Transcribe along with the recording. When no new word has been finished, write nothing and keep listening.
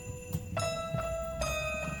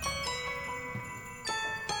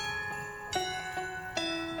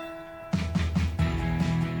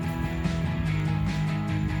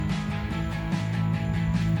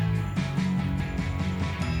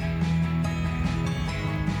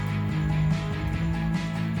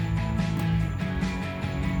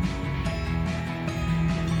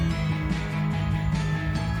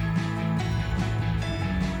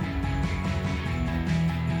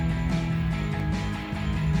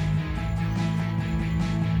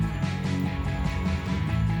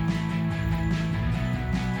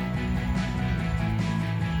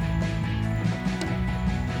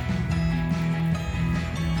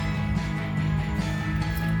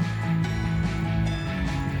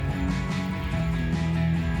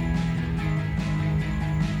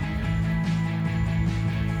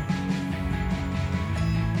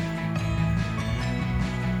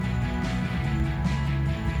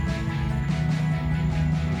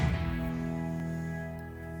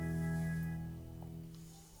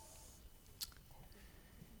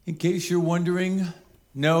In case you're wondering,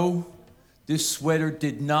 no, this sweater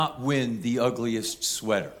did not win the ugliest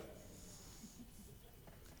sweater.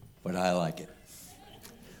 But I like it.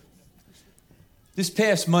 This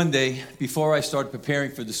past Monday, before I started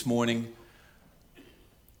preparing for this morning,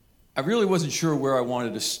 I really wasn't sure where I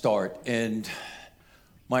wanted to start. And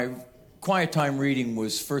my quiet time reading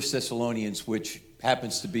was 1 Thessalonians, which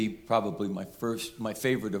happens to be probably my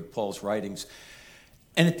favorite of Paul's writings.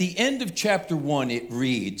 And at the end of chapter 1, it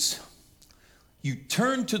reads, "You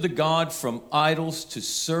turn to the God from idols to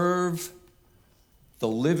serve the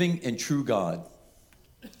living and true God,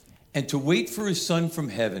 and to wait for his Son from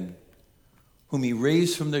heaven, whom he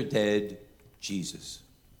raised from the dead, Jesus,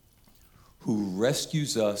 who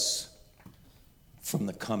rescues us from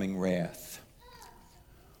the coming wrath."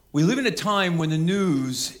 We live in a time when the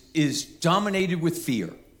news is dominated with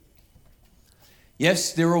fear.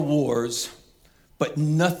 Yes, there are wars, but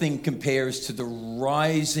nothing compares to the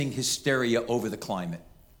rising hysteria over the climate.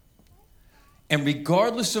 And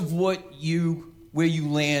regardless of where you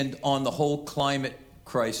land on the whole climate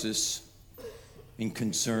crisis and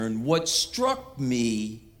concern, what struck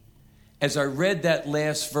me as I read that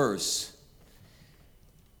last verse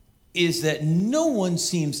is that no one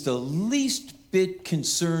seems the least bit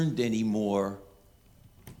concerned anymore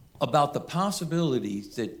about the possibility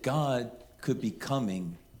that God could be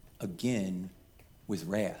coming again with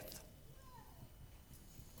wrath.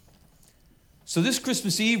 So this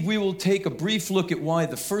Christmas Eve, we will take a brief look at why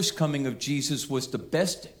the first coming of Jesus was the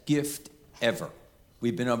best gift ever.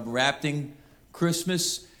 We've been unwrapping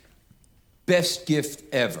Christmas, best gift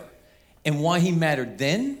ever, and why he mattered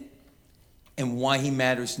then and why he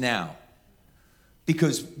matters now.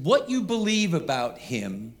 Because what you believe about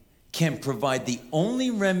him can provide the only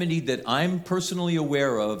remedy that I'm personally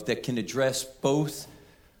aware of that can address both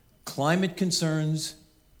climate concerns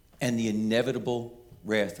and the inevitable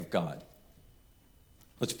wrath of God.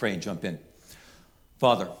 Let's pray and jump in.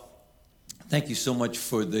 Father, thank you so much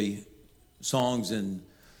for the songs and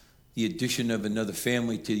the addition of another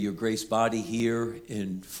family to your grace body here,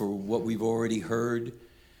 and for what we've already heard,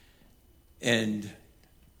 and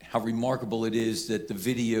how remarkable it is that the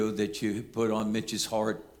video that you put on Mitch's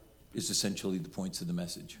heart is essentially the points of the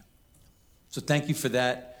message. So thank you for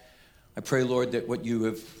that. I pray, Lord, that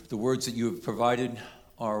the words that you have provided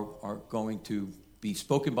are going to be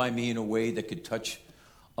spoken by me in a way that could touch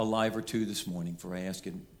a life or two this morning. For I ask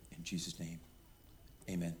it in Jesus' name.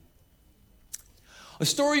 Amen. A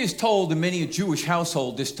story is told in many a Jewish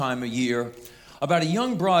household this time of year about a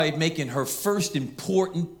young bride making her first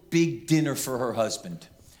important big dinner for her husband.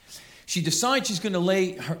 She decides she's going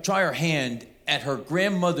to try her hand at her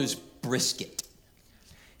grandmother's brisket.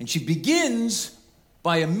 And she begins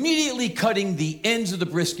by immediately cutting the ends of the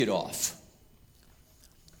brisket off,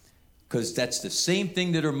 because that's the same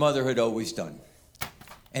thing that her mother had always done.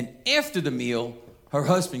 And after the meal, her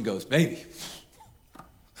husband goes, "Baby,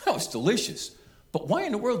 that was delicious, but why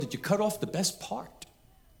in the world did you cut off the best part?"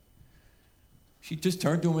 She just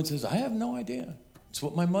turned to him and says, "I have no idea. It's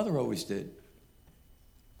what my mother always did."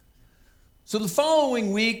 So the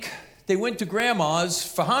following week, they went to Grandma's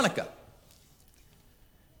for Hanukkah.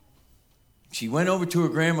 She went over to her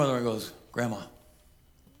grandmother and goes, "Grandma,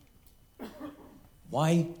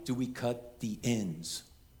 why do we cut the ends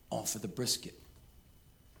off of the brisket?"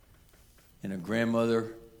 And her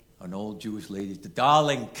grandmother, an old Jewish lady, said,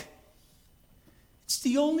 "Darling, it's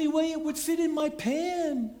the only way it would fit in my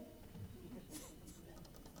pan."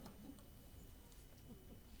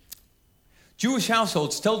 Jewish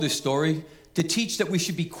households tell this story to teach that we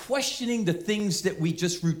should be questioning the things that we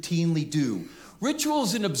just routinely do.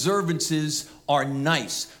 Rituals and observances are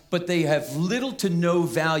nice, but they have little to no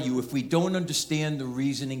value if we don't understand the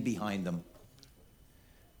reasoning behind them.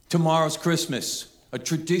 Tomorrow's Christmas, a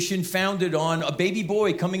tradition founded on a baby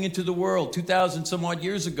boy coming into the world 2,000 some odd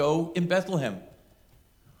years ago in Bethlehem.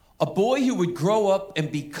 A boy who would grow up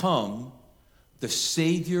and become the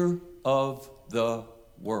Savior of the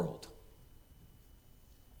world.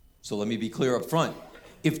 So let me be clear up front.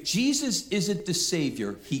 If Jesus isn't the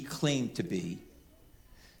Savior he claimed to be,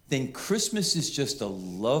 then Christmas is just a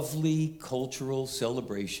lovely cultural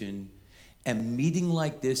celebration, and meeting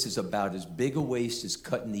like this is about as big a waste as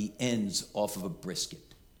cutting the ends off of a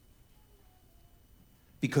brisket.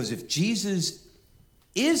 Because if Jesus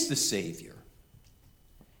is the Savior,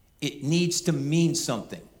 it needs to mean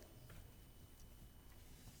something.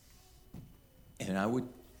 And I would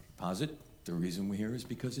posit the reason we're here is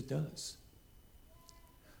because it does.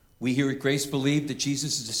 We here at Grace believe that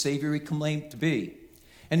Jesus is the Savior he claimed to be.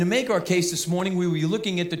 And to make our case this morning, we will be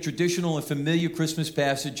looking at the traditional and familiar Christmas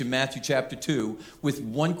passage in Matthew chapter 2 with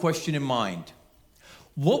one question in mind.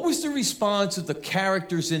 What was the response of the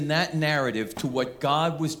characters in that narrative to what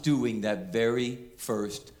God was doing that very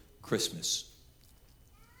first Christmas?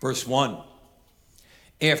 Verse 1.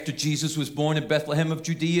 After Jesus was born in Bethlehem of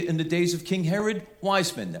Judea in the days of King Herod,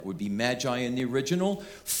 wise men, that would be magi in the original,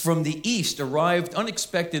 from the east arrived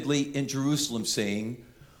unexpectedly in Jerusalem, saying,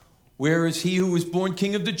 "Where is he who was born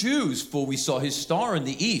King of the Jews? For we saw his star in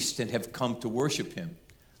the east and have come to worship him."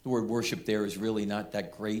 The word worship there is really not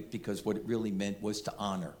that great, because what it really meant was to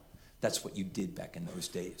honor. That's what you did back in those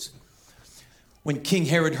days. When King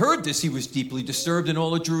Herod heard this, he was deeply disturbed, and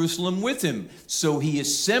all of Jerusalem with him. So he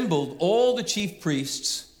assembled all the chief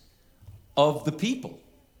priests of the people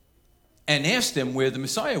and asked them where the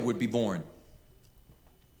Messiah would be born.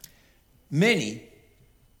 Many,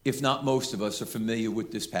 if not most of us, are familiar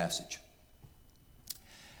with this passage.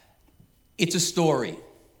 It's a story.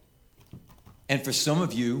 And for some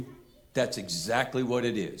of you, that's exactly what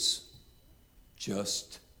it is.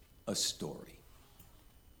 Just a story.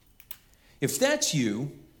 If that's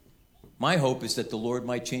you, my hope is that the Lord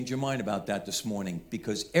might change your mind about that this morning,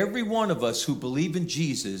 because every one of us who believe in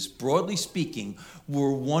Jesus, broadly speaking,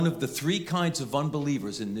 were one of the three kinds of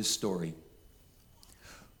unbelievers in this story.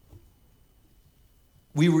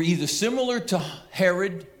 We were either similar to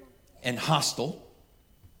Herod and hostile,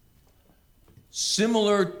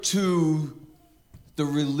 similar to the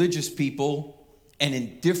religious people and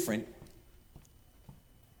indifferent,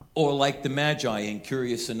 or like the Magi and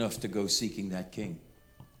curious enough to go seeking that king.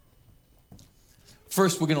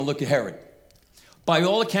 First, we're going to look at Herod. By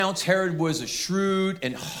all accounts, Herod was a shrewd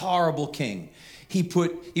and horrible king. He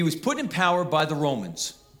was put in power by the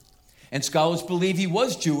Romans. And scholars believe he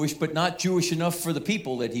was Jewish, but not Jewish enough for the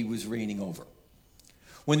people that he was reigning over.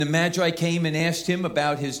 When the Magi came and asked him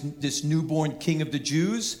about this newborn king of the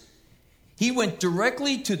Jews, he went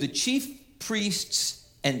directly to the chief priests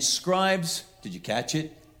and scribes, did you catch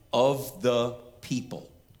it, of the people.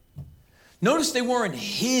 Notice they weren't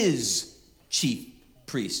his chief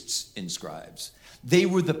priests and scribes. They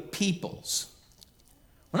were the people's.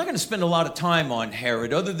 We're not going to spend a lot of time on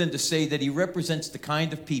Herod, other than to say that he represents the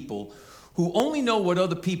kind of people who only know what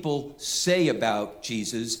other people say about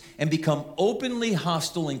Jesus and become openly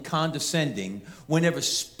hostile and condescending whenever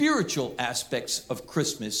spiritual aspects of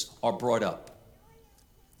Christmas are brought up.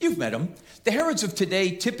 You've met them. The Herods of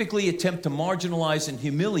today typically attempt to marginalize and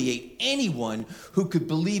humiliate anyone who could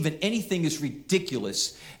believe in anything as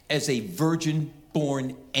ridiculous as a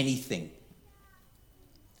virgin-born anything.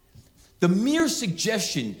 The mere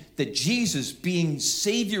suggestion that Jesus being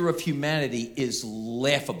Savior of humanity is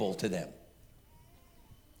laughable to them.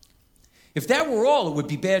 If that were all, it would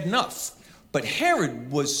be bad enough. But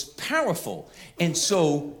Herod was powerful, and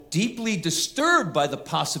so deeply disturbed by the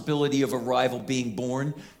possibility of a rival being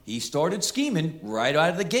born, he started scheming right out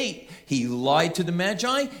of the gate. He lied to the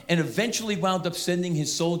Magi and eventually wound up sending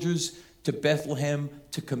his soldiers to Bethlehem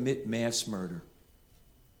to commit mass murder.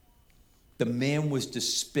 The man was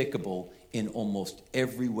despicable in almost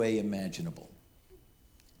every way imaginable.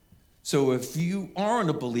 So if you aren't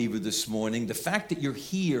a believer this morning, the fact that you're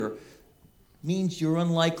here means you're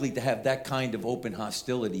unlikely to have that kind of open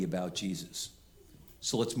hostility about Jesus.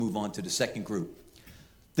 So let's move on to the second group.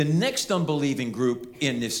 The next unbelieving group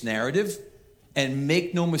in this narrative, and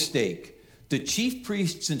make no mistake, the chief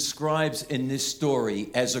priests and scribes in this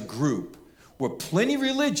story as a group were plenty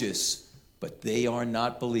religious, but they are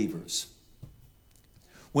not believers.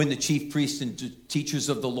 When the chief priests and teachers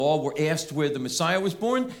of the law were asked where the Messiah was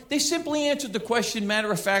born, they simply answered the question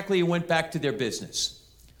matter-of-factly and went back to their business.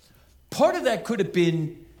 Part of that could have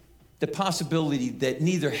been the possibility that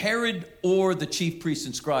neither Herod or the chief priests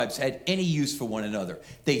and scribes had any use for one another.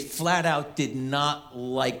 They flat out did not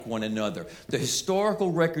like one another. The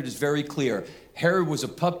historical record is very clear. Herod was a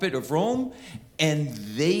puppet of Rome, and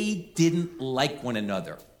they didn't like one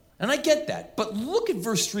another. And I get that. But look at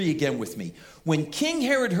verse 3 again with me. When King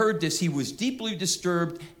Herod heard this, he was deeply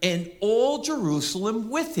disturbed, and all Jerusalem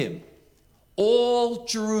with him. All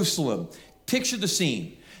Jerusalem. Picture the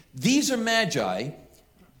scene. These are magi.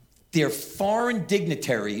 They're foreign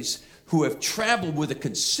dignitaries who have traveled with a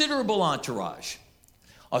considerable entourage.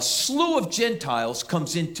 A slew of Gentiles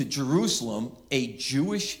comes into Jerusalem, a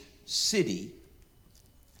Jewish city,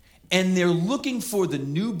 and they're looking for the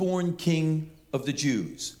newborn king of the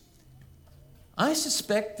Jews. I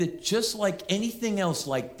suspect that just like anything else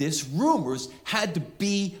like this, rumors had to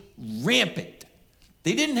be rampant.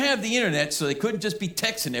 They didn't have the internet, so they couldn't just be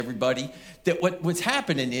texting everybody that what was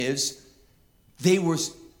happening is there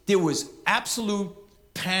was absolute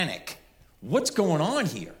panic. What's going on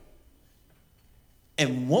here?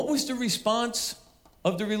 And what was the response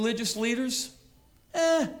of the religious leaders?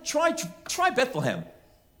 Try Bethlehem.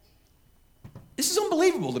 This is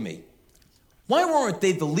unbelievable to me. Why weren't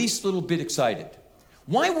they the least little bit excited?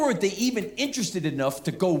 Why weren't they even interested enough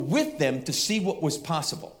to go with them to see what was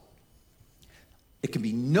possible? It can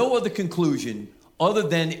be no other conclusion other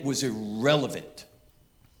than it was irrelevant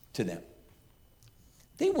to them.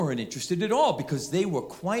 They weren't interested at all because they were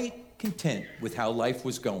quite content with how life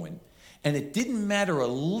was going. And it didn't matter a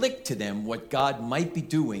lick to them what God might be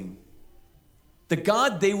doing. The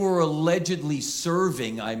God they were allegedly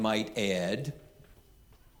serving, I might add,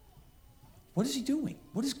 what is he doing?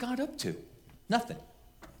 What is God up to? Nothing.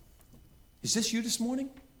 Is this you this morning?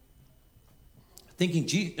 Thinking,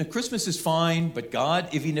 gee, Christmas is fine, but God,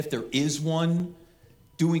 even if there is one,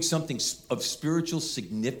 doing something of spiritual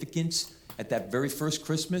significance at that very first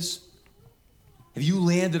Christmas? Have you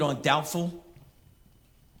landed on doubtful?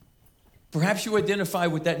 Perhaps you identify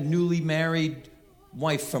with that newly married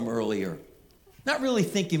wife from earlier, not really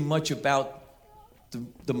thinking much about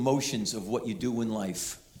the motions of what you do in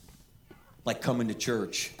life, like coming to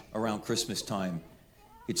church around Christmas time.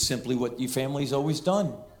 It's simply what your family's always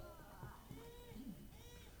done.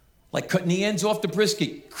 Like cutting the ends off the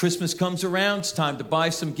brisket. Christmas comes around, it's time to buy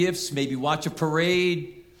some gifts, maybe watch a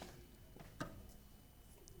parade,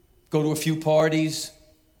 go to a few parties,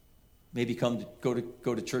 maybe go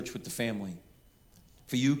to church with the family.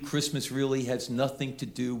 For you, Christmas really has nothing to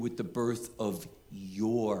do with the birth of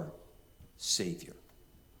your Savior.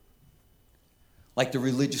 Like the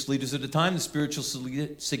religious leaders of the time, the spiritual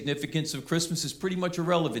significance of Christmas is pretty much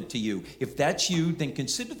irrelevant to you. If that's you, then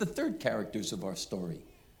consider the third characters of our story.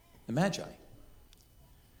 The Magi.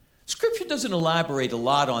 Scripture doesn't elaborate a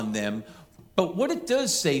lot on them, but what it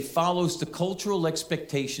does say follows the cultural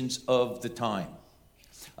expectations of the time.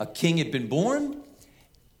 A king had been born,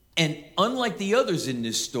 and unlike the others in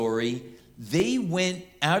this story, they went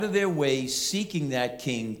out of their way seeking that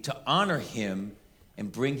king to honor him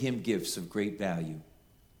and bring him gifts of great value.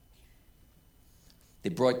 They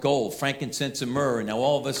brought gold, frankincense, and myrrh. Now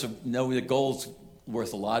all of us know that gold's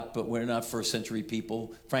worth a lot, but we're not first century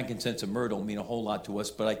people. Frankincense and myrrh don't mean a whole lot to us,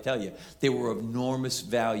 but I tell you, they were of enormous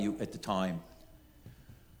value at the time.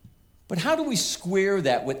 But how do we square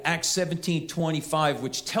that with Acts 17:25,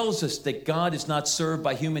 which tells us that God is not served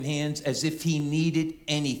by human hands as if he needed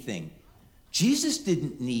anything? Jesus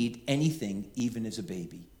didn't need anything even as a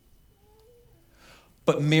baby.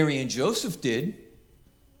 But Mary and Joseph did,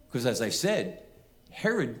 because as I said,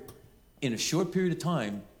 Herod, in a short period of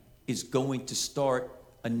time, is going to start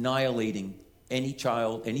annihilating any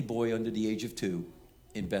child, any boy under the age of 2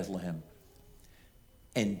 in Bethlehem.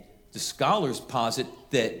 And the scholars posit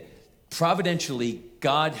that providentially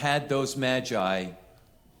God had those magi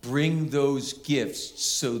bring those gifts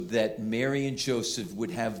so that Mary and Joseph would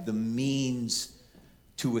have the means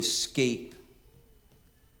to escape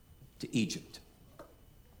to Egypt.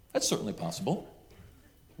 That's certainly possible.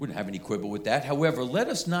 Wouldn't have any quibble with that. However, let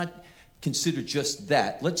us not consider just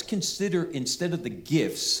that. Let's consider, instead of the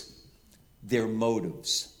gifts, their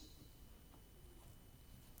motives.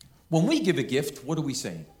 When we give a gift, what are we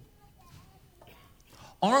saying?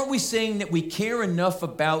 Aren't we saying that we care enough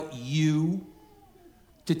about you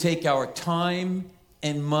to take our time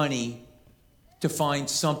and money to find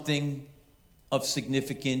something of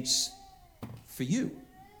significance for you?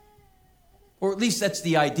 Or at least that's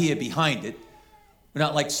the idea behind it. We're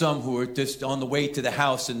not like some who are just on the way to the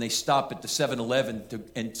house and they stop at the 7-Eleven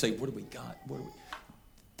and say, what do we got?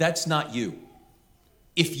 That's not you.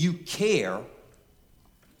 If you care,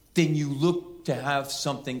 then you look to have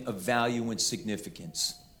something of value and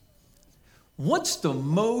significance. What's the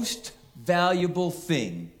most valuable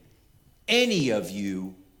thing any of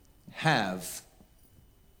you have?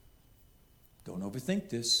 Don't overthink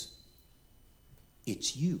this.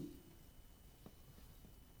 It's you.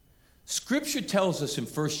 Scripture tells us in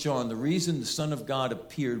 1 John the reason the Son of God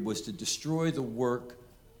appeared was to destroy the work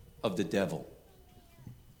of the devil.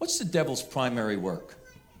 What's the devil's primary work?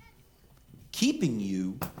 Keeping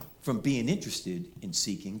you from being interested in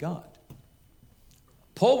seeking God.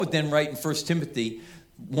 Paul would then write in 1 Timothy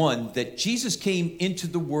 1 that Jesus came into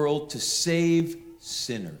the world to save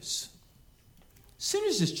sinners.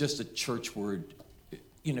 Sinners is just a church word.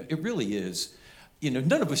 It really is.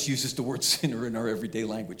 None of us uses the word sinner in our everyday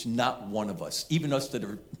language. Not one of us. Even us that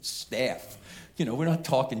are staff. We're not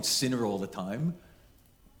talking sinner all the time.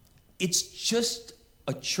 It's just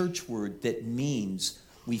a church word that means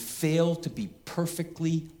we fail to be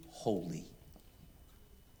perfectly holy.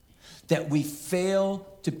 That we fail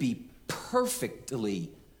to be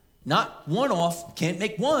perfectly, not one off, can't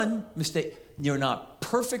make one mistake. You're not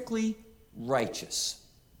perfectly righteous.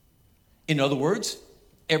 In other words,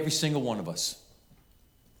 every single one of us.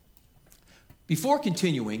 Before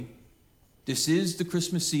continuing, This is the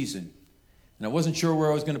Christmas season. And I wasn't sure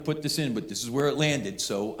where I was going to put this in, but this is where it landed.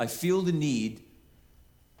 So I feel the need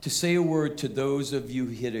to say a word to those of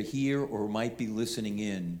you that are here or might be listening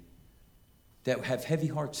in that have heavy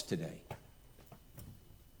hearts today.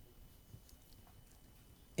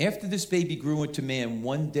 After this baby grew into man,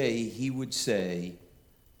 one day he would say,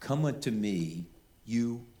 "Come unto me,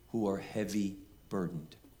 you who are heavy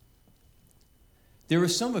burdened." There are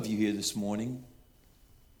some of you here this morning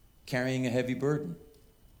carrying a heavy burden.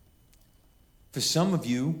 For some of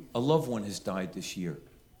you, a loved one has died this year,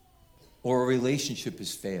 or a relationship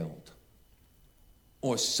has failed,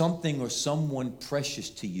 or something or someone precious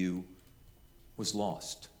to you was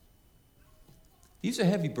lost. These are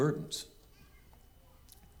heavy burdens.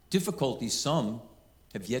 Difficulties some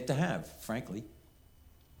have yet to have, frankly.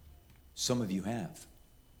 Some of you have,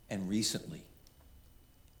 and recently,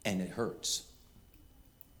 and it hurts.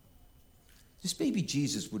 This baby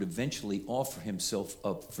Jesus would eventually offer himself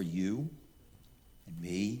up for you and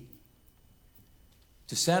me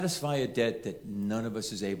to satisfy a debt that none of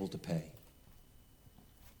us is able to pay.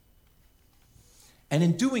 And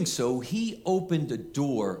in doing so, he opened a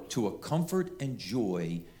door to a comfort and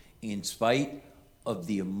joy in spite of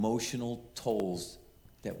the emotional tolls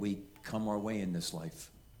that we come our way in this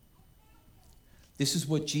life. This is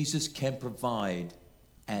what Jesus can provide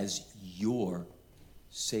as your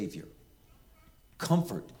Savior.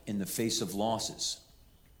 Comfort in the face of losses,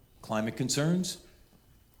 climate concerns,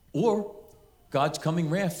 or God's coming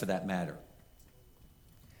wrath for that matter.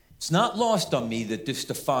 It's not lost on me that this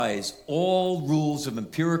defies all rules of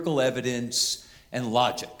empirical evidence and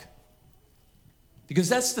logic. Because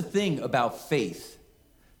that's the thing about faith.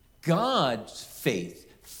 God's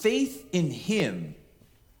faith in him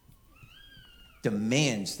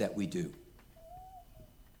demands that we do.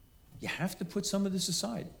 You have to put some of this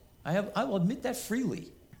aside. I will admit that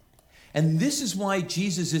freely. And this is why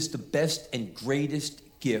Jesus is the best and greatest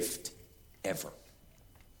gift ever.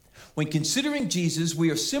 When considering Jesus,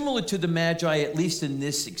 we are similar to the Magi, at least in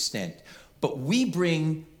this extent, but we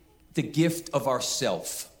bring the gift of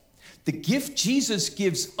ourself. The gift Jesus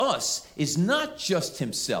gives us is not just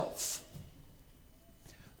himself,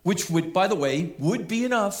 which would, by the way, would be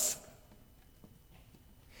enough.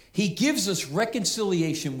 He gives us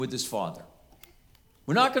reconciliation with his Father.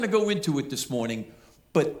 We're not going to go into it this morning,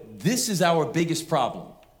 but this is our biggest problem.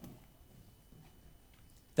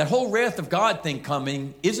 That whole wrath of God thing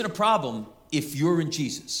coming isn't a problem if you're in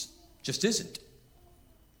Jesus. Just isn't.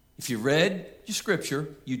 If you read your scripture,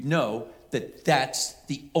 you'd know that that's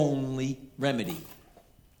the only remedy.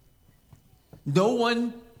 No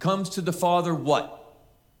one comes to the Father what?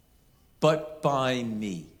 But by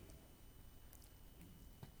me.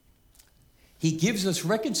 He gives us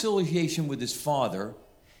reconciliation with his Father.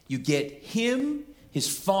 You get him, his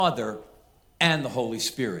Father, and the Holy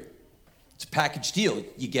Spirit. It's a package deal.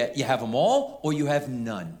 You have them all or you have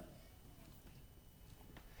none.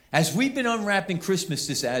 As we've been unwrapping Christmas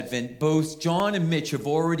this Advent, both John and Mitch have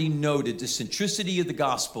already noted the centricity of the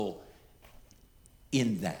gospel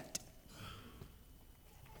in that.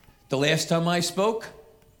 The last time I spoke,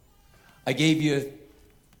 I gave you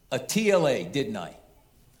a TLA, didn't I?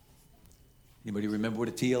 Anybody remember what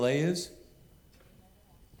a TLA is?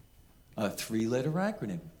 A 3-letter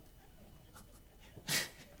acronym.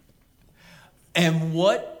 And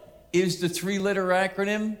what is the 3-letter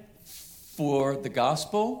acronym for the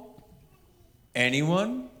gospel?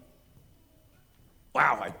 Anyone?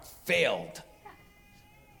 Wow, I failed.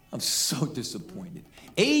 I'm so disappointed.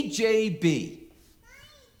 AJB.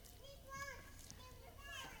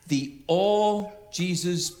 The All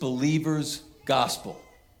Jesus Believers Gospel.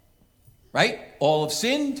 Right? All have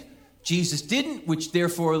sinned. Jesus didn't, which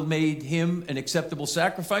therefore made him an acceptable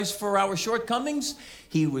sacrifice for our shortcomings.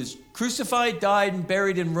 He was crucified, died, and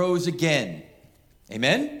buried, and rose again.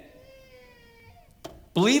 Amen?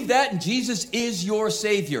 Believe that, and Jesus is your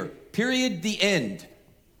Savior. Period. The end.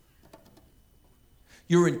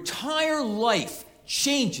 Your entire life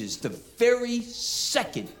changes the very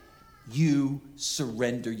second you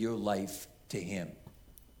surrender your life to him.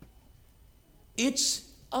 It's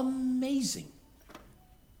amazing.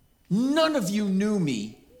 None of you knew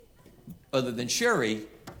me, other than Sherry,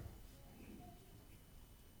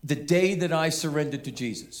 the day that I surrendered to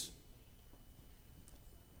Jesus.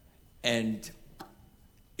 And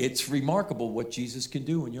it's remarkable what Jesus can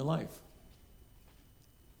do in your life.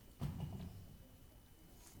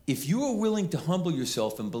 If you are willing to humble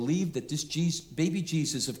yourself and believe that this baby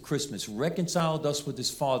Jesus of Christmas reconciled us with his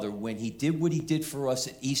Father when he did what he did for us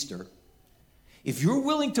at Easter, if you're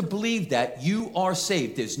willing to believe that, you are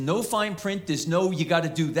saved. There's no fine print. There's no, you got to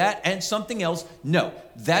do that and something else. No,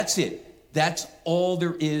 that's it. That's all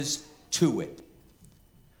there is to it.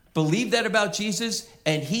 Believe that about Jesus,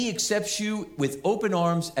 and he accepts you with open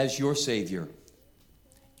arms as your Savior.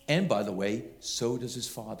 And by the way, so does his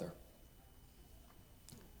Father.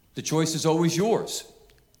 The choice is always yours.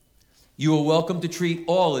 You are welcome to treat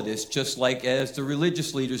all of this just like as the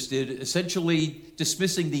religious leaders did, essentially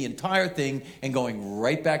dismissing the entire thing and going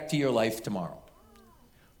right back to your life tomorrow.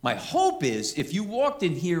 My hope is if you walked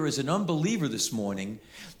in here as an unbeliever this morning,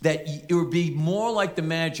 that it would be more like the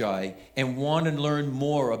Magi and want to learn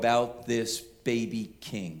more about this baby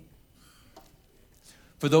king.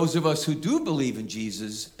 For those of us who do believe in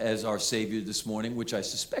Jesus as our Savior this morning, which I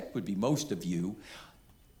suspect would be most of you,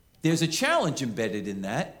 there's a challenge embedded in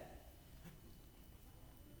that.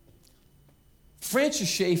 Francis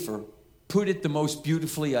Schaeffer put it the most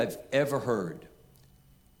beautifully I've ever heard.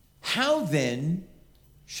 How then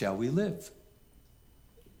shall we live?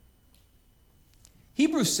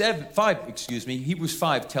 Hebrews 5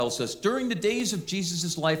 tells us, during the days of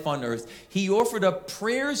Jesus' life on earth, he offered up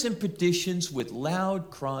prayers and petitions with loud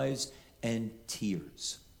cries and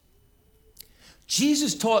tears.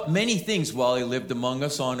 Jesus taught many things while he lived among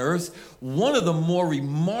us on earth. One of the more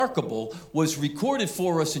remarkable was recorded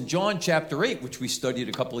for us in John chapter 8, which we studied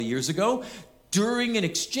a couple of years ago. During an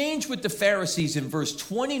exchange with the Pharisees in verse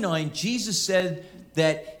 29, Jesus said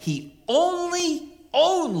that he only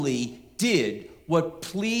did what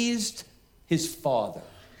pleased his Father.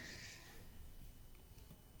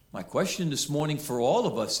 My question this morning for all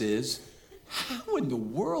of us is, how in the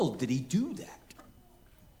world did he do that?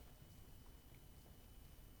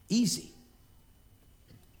 Easy.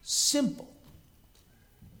 Simple.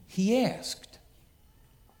 He asked.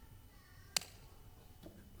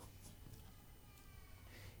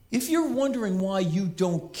 If you're wondering why you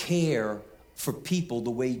don't care for people the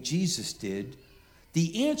way Jesus did,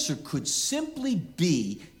 the answer could simply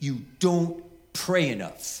be you don't pray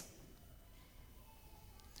enough.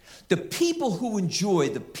 The people who enjoy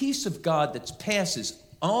the peace of God that passes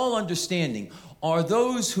all understanding are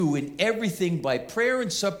those who in everything by prayer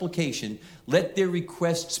and supplication let their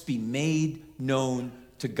requests be made known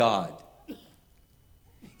to God.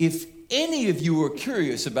 If any of you are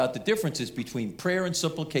curious about the differences between prayer and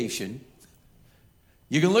supplication,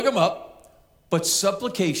 you can look them up, but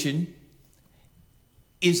supplication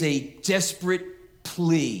is a desperate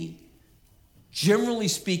plea, generally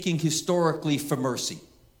speaking, historically, for mercy.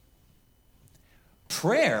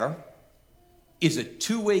 Prayer is a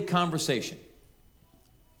two-way conversation.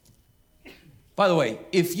 By the way,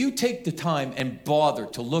 if you take the time and bother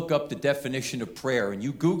to look up the definition of prayer and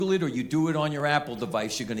you Google it or you do it on your Apple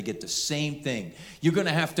device, you're going to get the same thing. You're going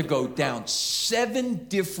to have to go down 7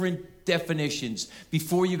 different definitions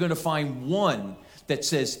before you're going to find one that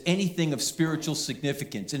says anything of spiritual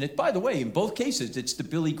significance. And by the way, in both cases, it's the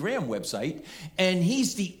Billy Graham website, and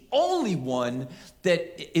he's the only one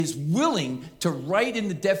that is willing to write in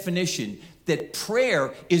the definition that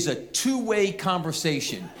prayer is a two-way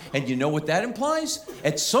conversation. And you know what that implies?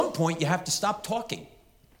 At some point, you have to stop talking.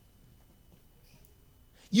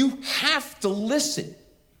 You have to listen.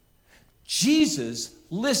 Jesus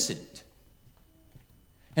listened.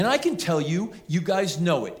 And I can tell you, you guys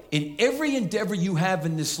know it. In every endeavor you have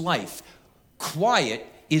in this life, quiet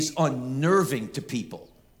is unnerving to people.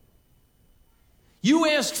 You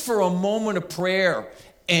ask for a moment of prayer,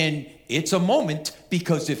 and it's a moment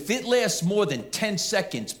because if it lasts more than 10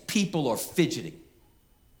 seconds, people are fidgeting.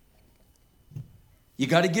 You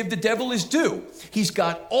got to give the devil his due. He's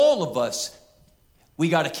got all of us. We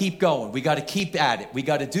got to keep going. We got to keep at it. We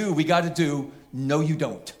got to do. No, you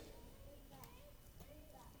don't.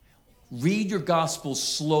 Read your gospel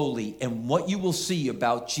slowly, and what you will see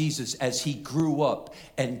about Jesus as he grew up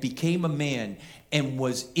and became a man and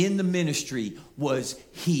was in the ministry was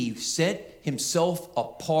he set himself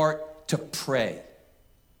apart to pray.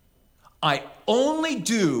 I only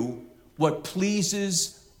do what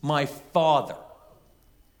pleases my Father.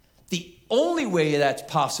 The only way that's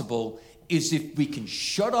possible is if we can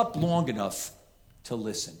shut up long enough to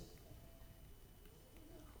listen.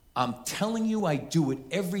 I'm telling you, I do it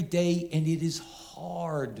every day, and it is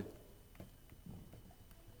hard.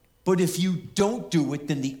 But if you don't do it,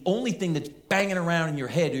 then the only thing that's banging around in your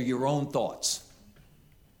head are your own thoughts.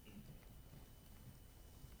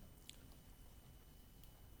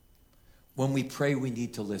 When we pray, we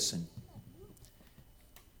need to listen.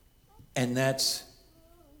 And that's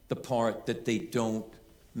the part that they don't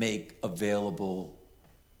make available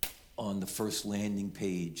on the first landing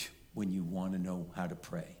page when you want to know how to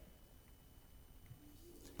pray.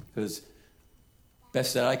 Because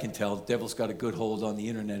best that I can tell, the devil's got a good hold on the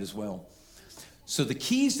internet as well. So the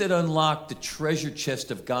keys that unlock the treasure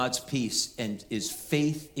chest of God's peace and is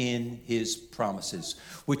faith in his promises,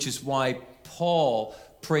 which is why Paul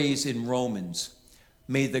prays in Romans,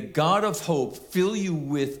 may the God of hope fill you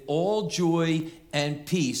with all joy and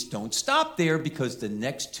peace. Don't stop there, because the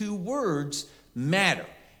next two words matter.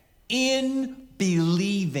 In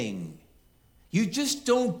believing. You just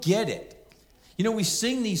don't get it. You know, we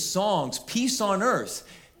sing these songs, peace on earth.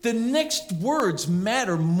 The next words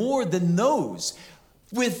matter more than those.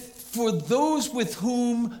 For those with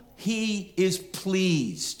whom he is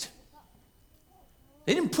pleased.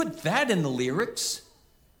 They didn't put that in the lyrics.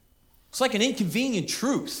 It's like an inconvenient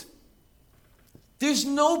truth. There's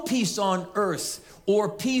no peace on earth or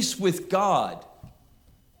peace with God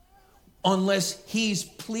unless he's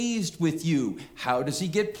pleased with you. How does he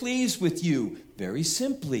get pleased with you? Very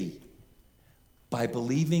simply, by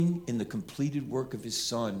believing in the completed work of his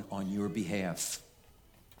Son on your behalf.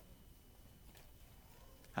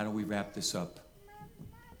 How do we wrap this up?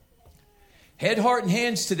 Head, heart, and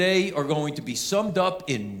hands today are going to be summed up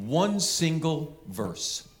in one single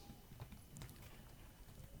verse.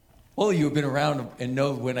 All of you have been around and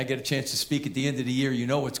know when I get a chance to speak at the end of the year, you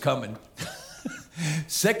know what's coming.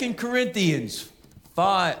 2 Corinthians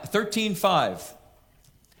 13:5.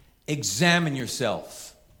 Examine yourself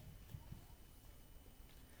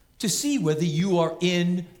to see whether you are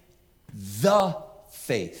in the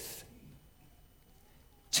faith.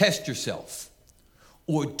 Test yourself.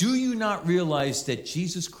 Or do you not realize that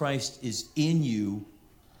Jesus Christ is in you,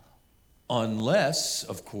 unless,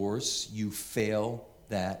 of course, you fail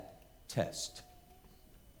that test?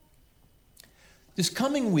 This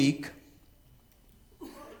coming week,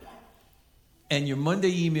 and your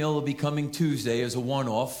Monday email will be coming Tuesday as a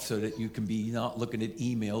one-off so that you can be not looking at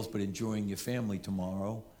emails but enjoying your family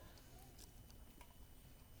tomorrow.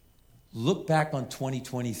 Look back on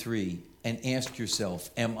 2023 and ask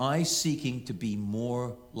yourself, am I seeking to be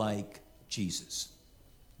more like Jesus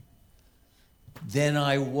than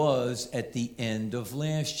I was at the end of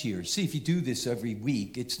last year? See, if you do this every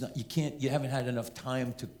week, you haven't had enough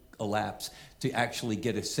time to elapse to actually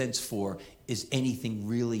get a sense for, is anything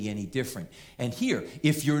really any different? And here,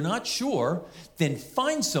 if you're not sure, then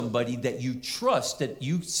find somebody that you trust, that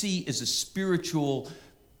you see as a spiritual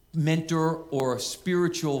mentor or a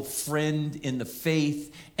spiritual friend in the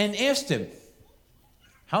faith, and ask them,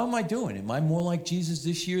 how am I doing? Am I more like Jesus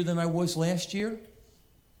this year than I was last year?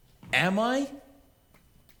 Am I?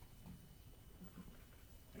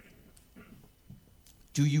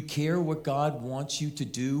 Do you care what God wants you to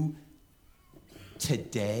do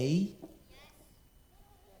today?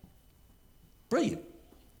 Brilliant.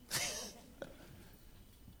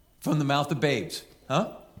 From the mouth of babes,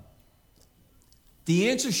 huh?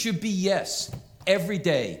 The answer should be yes, every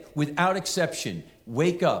day, without exception.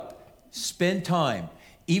 Wake up, spend time,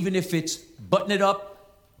 even if it's button it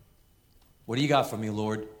up. What do you got for me,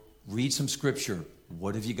 Lord? Read some scripture.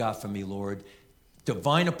 What have you got for me, Lord?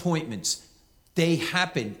 Divine appointments, they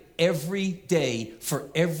happen every day for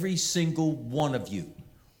every single one of you.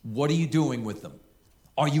 What are you doing with them?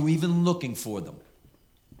 Are you even looking for them?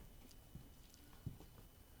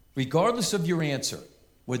 Regardless of your answer,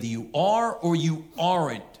 whether you are or you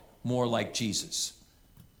aren't more like Jesus,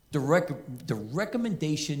 the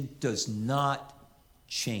recommendation does not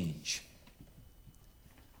change.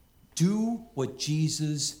 Do what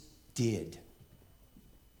Jesus did.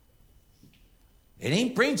 It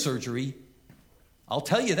ain't brain surgery. I'll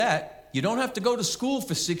tell you that. You don't have to go to school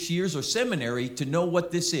for 6 years or seminary to know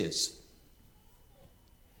what this is.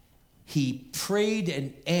 He prayed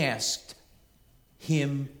and asked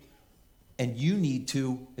him, and you need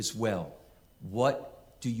to as well,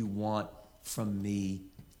 what do you want from me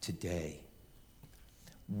today?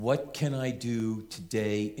 What can I do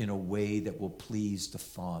today in a way that will please the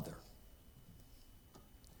Father?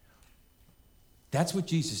 That's what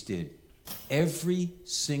Jesus did every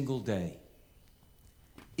single day.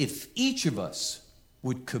 If each of us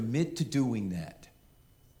would commit to doing that,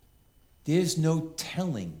 there's no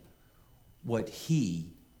telling what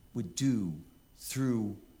he would do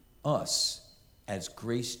through us as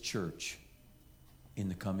Grace Church in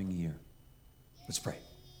the coming year. Let's pray.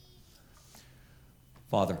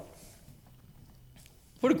 Father,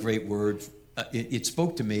 what a great word. It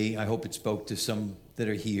spoke to me. I hope it spoke to some that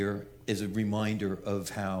are here as a reminder of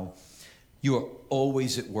how you are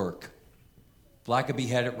always at work. Blackaby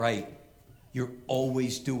had it right. You're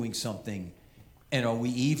always doing something. And are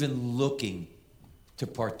we even looking to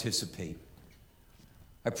participate?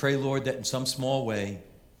 I pray, Lord, that in some small way,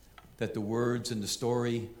 that the words and the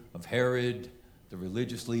story of Herod, the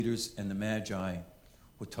religious leaders, and the Magi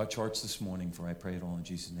would touch hearts this morning, for I pray it all in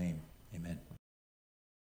Jesus' name. Amen.